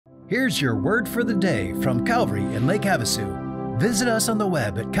Here's your word for the day from Calvary in Lake Havasu. Visit us on the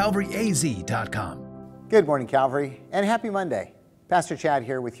web at calvaryaz.com. Good morning, Calvary, and happy Monday. Pastor Chad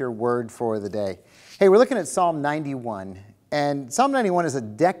here with your word for the day. Hey, we're looking at Psalm 91, and Psalm 91 is a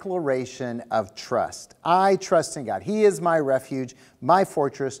declaration of trust. I trust in God. He is my refuge, my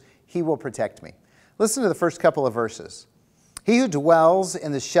fortress. He will protect me. Listen to the first couple of verses. He who dwells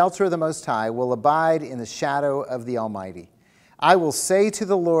in the shelter of the Most High will abide in the shadow of the Almighty. I will say to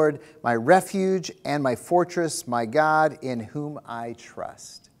the Lord, my refuge and my fortress, my God, in whom I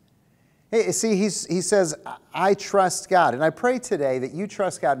trust. Hey, see, he says, I trust God. And I pray today that you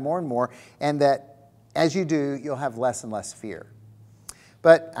trust God more and more, and that as you do, you'll have less and less fear.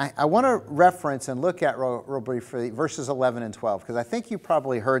 But I want to reference and look at real briefly verses 11 and 12, because I think you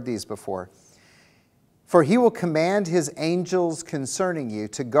probably heard these before. For he will command his angels concerning you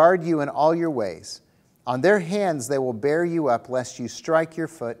to guard you in all your ways. On their hands they will bear you up, lest you strike your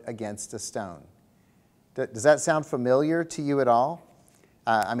foot against a stone. Does that sound familiar to you at all?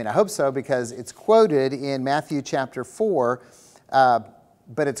 I hope so, because it's quoted in Matthew chapter 4,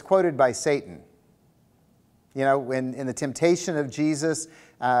 but it's quoted by Satan. You know, when in the temptation of Jesus,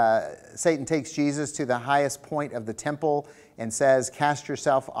 Satan takes Jesus to the highest point of the temple and says, cast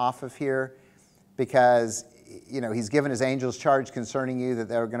yourself off of here, because, you know, he's given his angels charge concerning you that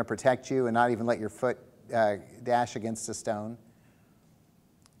they're going to protect you and not even let your foot dash against a stone.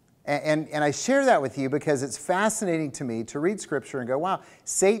 And I share that with you because it's fascinating to me to read Scripture and go, wow,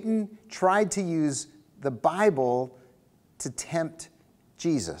 Satan tried to use the Bible to tempt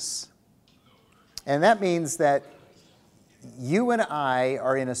Jesus. And that means that you and I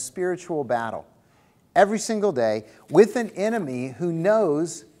are in a spiritual battle every single day with an enemy who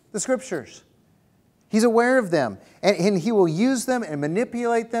knows the Scriptures. He's aware of them, and he will use them and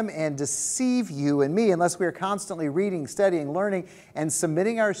manipulate them and deceive you and me unless we are constantly reading, studying, learning, and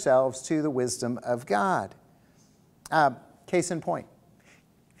submitting ourselves to the wisdom of God. Case in point.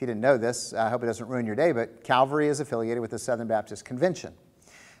 If you didn't know this, I hope it doesn't ruin your day, but Calvary is affiliated with the Southern Baptist Convention.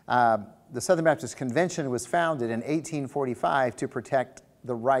 The Southern Baptist Convention was founded in 1845 to protect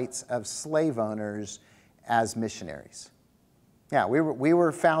the rights of slave owners as missionaries. Yeah, we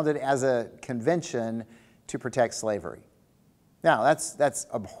were founded as a convention to protect slavery. Now, that's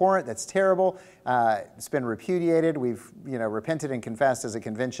abhorrent, that's terrible. It's been repudiated. We've repented and confessed as a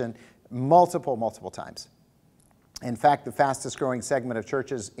convention multiple times. In fact, the fastest growing segment of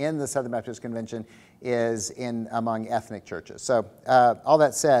churches in the Southern Baptist Convention is among ethnic churches. So all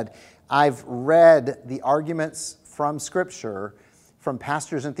that said, I've read the arguments from Scripture from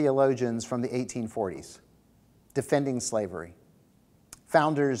pastors and theologians from the 1840s defending slavery.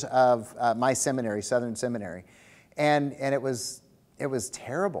 Founders of my seminary, Southern Seminary, and it was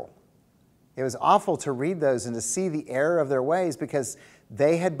terrible. It was awful to read those and to see the error of their ways, because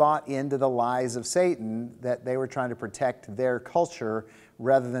they had bought into the lies of Satan that they were trying to protect their culture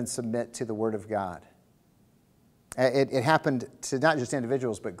rather than submit to the Word of God. It happened to not just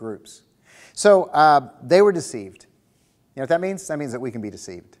individuals but groups. So they were deceived. You know what that means? That means that we can be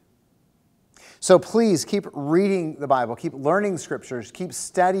deceived. So please keep reading the Bible, keep learning Scriptures, keep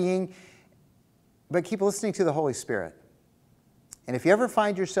studying, but keep listening to the Holy Spirit. And if you ever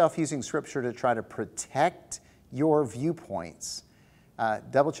find yourself using Scripture to try to protect your viewpoints,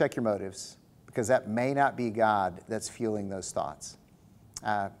 double check your motives, because that may not be God that's fueling those thoughts.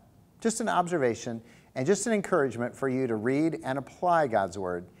 Just an observation and just an encouragement for you to read and apply God's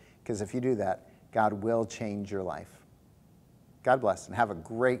Word, because if you do that, God will change your life. God bless and have a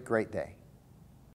great, great day.